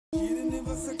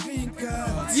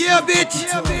Yeah, bitch.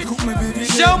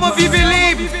 Schau mal, wie wir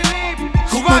leben.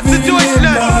 Schwarze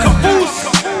Deutschland, Capuz.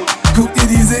 Guck dir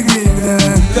diese Gegend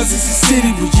an. Das ist die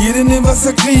City, wo jeder den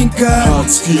Wasser kriegen kann.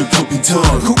 Hartz IV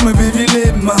Kapital. Guck mal, wie wir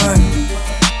leben, Mann.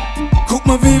 Guck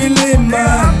mal, wie wir leben,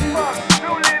 Mann.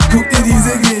 Guck dir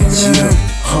diese Gegend an.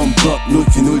 Hamburg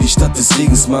 040, die Stadt des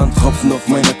Regens, Mann. Tropfen auf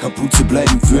meiner Kapuze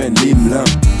bleiben für ein Leben lang.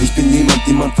 Ich bin jemand,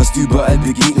 dem man fast überall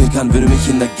begegnen kann. Wenn du mich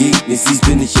in der Gegend nicht siehst,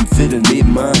 bin ich im Viertel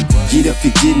nebenan. Jeder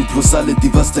fickt jeden, plus alle,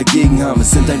 die was dagegen haben.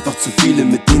 Es sind einfach zu viele,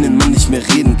 mit denen man nicht mehr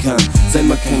reden kann. Sei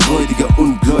mal kein räudiger,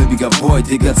 ungläubiger Boy,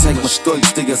 Digga. Zeig mal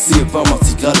Stolz, Digga. CFV macht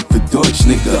sich gerade für Deutsch,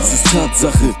 Nigga. Das ist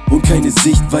Tatsache und keine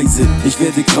Sichtweise. Ich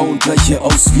werde grau und gleiche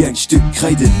aus wie ein Stück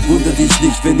Kreide. Wunder dich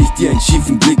nicht, wenn ich dir einen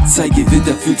schiefen Blick zeige.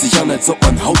 Winter fühlt sich an, als ob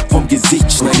man Haut vom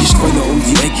Gesicht schneidet. Ich streune um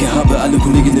die Ecke, habe alle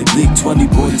Kollegen im Blick. 20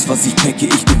 Boils, was ich packe,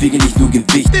 ich bewege nicht nur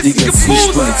Gewicht. Digga,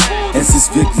 Zwiespalt, es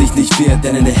ist wirklich nicht fair,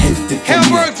 denn eine Hälfte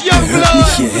von mir gehört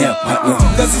nicht hierher, Partner.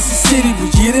 Das ist die City,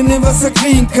 wo jeder den Wasser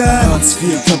kriegen kann. Hartz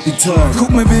IV Kapital.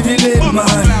 Guck mal, wie wir leben,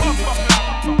 Mann.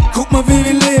 Guck mal, wie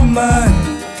wir leben, Mann.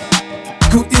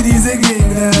 Guck dir diese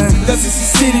Gegend an. Das ist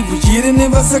die City, wo jeder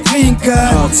den Wasser kriegen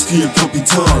kann. Hartz IV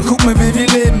Kapital. Guck mal, wie wir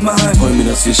leben, Mann. Träume,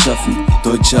 dass wir schaffen,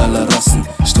 Deutsche aller Rassen.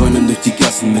 Streunen durch die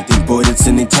Gassen mit den Beutels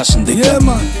in den Taschen, Digga. Yeah,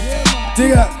 Mann.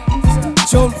 Digga.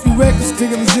 ShortLord,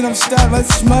 Digga, wir sind am Start, weißt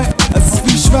du, ich mein. Das ist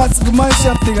wie schwarze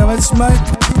Gemeinschaft, Digga, weißt du, ich mein.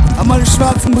 An meine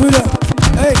schwarzen Brüder.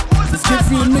 Ey, es gibt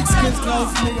viele Mixkids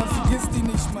draußen, Digga, vergiss die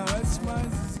nicht, Mann, weißt du, ich mein.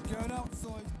 Sie gehören auch zu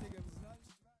euch, Digga.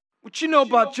 What you know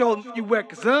about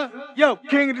Chosenfewrecords, huh? Yo,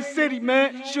 King of the City,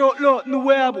 man. ShortLord,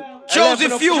 new album.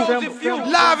 Chosenfew,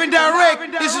 live and direct.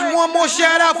 This is one more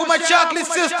shout out for my chocolate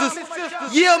sisters.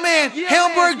 Yeah, man.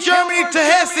 Hamburg, Germany to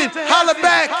Hessen. Holla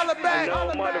back.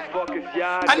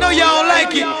 I know y'all don't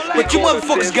like it, but you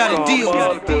motherfuckers got a deal.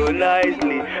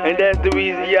 Nicely, and that's the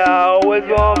reason y'all always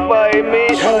gonna fight me.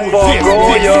 Fuck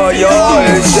all y'all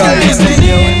is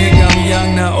Nigga, I'm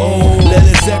young, not old. Let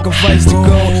it sacrifice to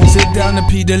go. Sit down and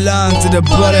pee the lines to the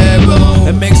butter elbow.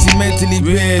 It makes you mentally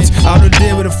rich. Out of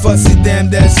there with a fussy damn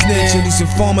that snitch. And these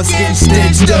informers getting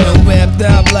stitched up, wrapped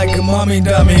up like a mummy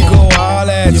dummy. Go all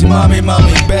at your mommy,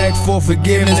 beg for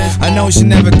forgiveness. I know she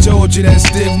never told you that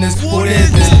stiffness. What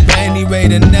is this? But anyway,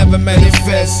 they never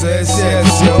manifest. Yes,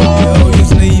 yo,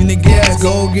 just leave the gas.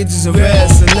 Go get you some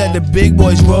rest and let the big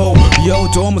boys roll.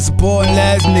 Yo, to all my supporting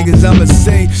last niggas, I'ma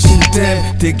say shit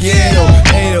them te quiero.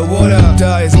 Hey, what up,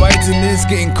 guys? Whites in this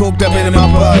getting cooked up in my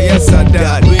bar. Yes, I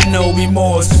died with no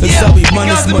remorse. That's how we run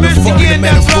this motherfucker. The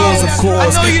metaphors, of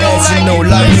course. As you know,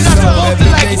 life is tough.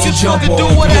 Every day to jump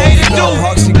on.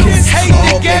 Hugs and kisses. I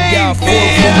hope they got four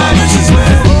for my bitches,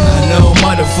 man. I know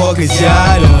motherfuckers,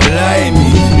 y'all don't like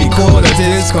me because I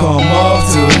did this come off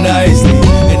too nicely.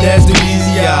 And that's the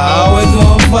reason y'all always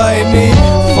gonna fight me.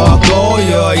 Fuck all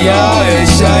y'all is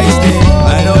shiesty.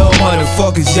 I know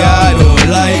motherfuckers, y'all don't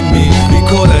like me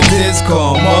because I did this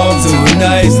come off too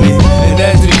nicely. And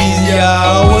that's the reason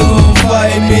y'all always gonna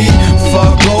fight me.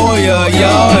 Fuck all y'all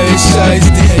is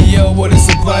shiesty. Hey yo, what a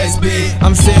surprise be.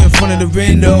 I'm sitting in front of the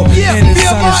window and the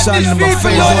sun is shining in my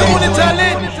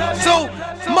face. So,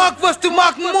 mach was du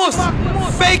machen musst.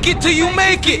 Fake it till you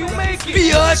make it.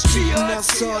 Bitch.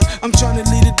 I'm trying to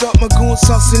lead it up, my goons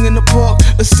out singing in the park.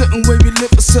 A certain way we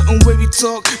live, a certain way we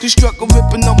talk. This struggle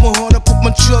ripping up my heart, I put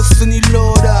my trust in the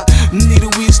Lord. I need a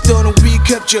restart and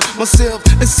recapture myself.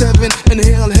 It's heaven and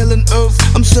hell and earth.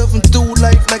 I'm surfing through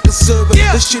life like a servant.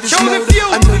 This shit is murder,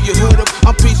 I know you heard of.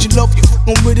 I'm preaching love, you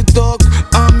fucking with it, dog.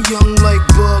 I'm young like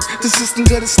Bug. The system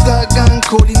got it stuck, I'm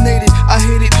coordinated. I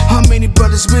hate it, how many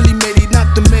brothers really made it?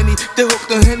 Not the many, they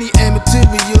hooked on Henny and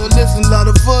material. Listen, a lot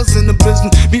of us in the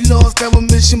business. Be lost, have a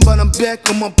mission, but I'm back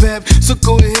on my path. So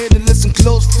go ahead and listen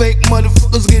close. Fake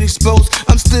motherfuckers get exposed.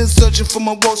 I'm still searching for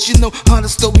my walls. You know how the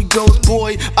story goes,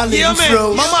 boy. I live in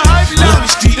froze. Mama hype love.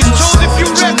 This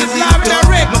Chosenfewrecords live and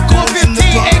direct. 415,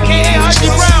 aka Haji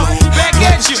Brown. Back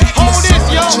at you. Hold this,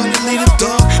 yo. Trying to lead a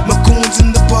dog. My goons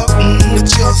in the park, the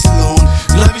just alone.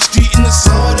 Live street in the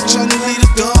sword. I'm trying to lead a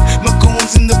dog. My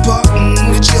goons in the park,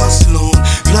 the just alone.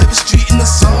 Live street in the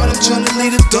sword. I'm trying to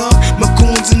lead a dog. My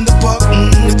goons in the park,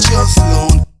 the just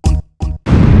alone.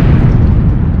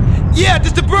 Yeah,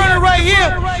 this the burner right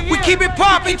here. We keep it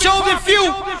poppin',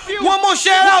 Chosenfew. One more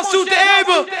shout out to the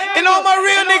Ava and all my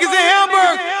real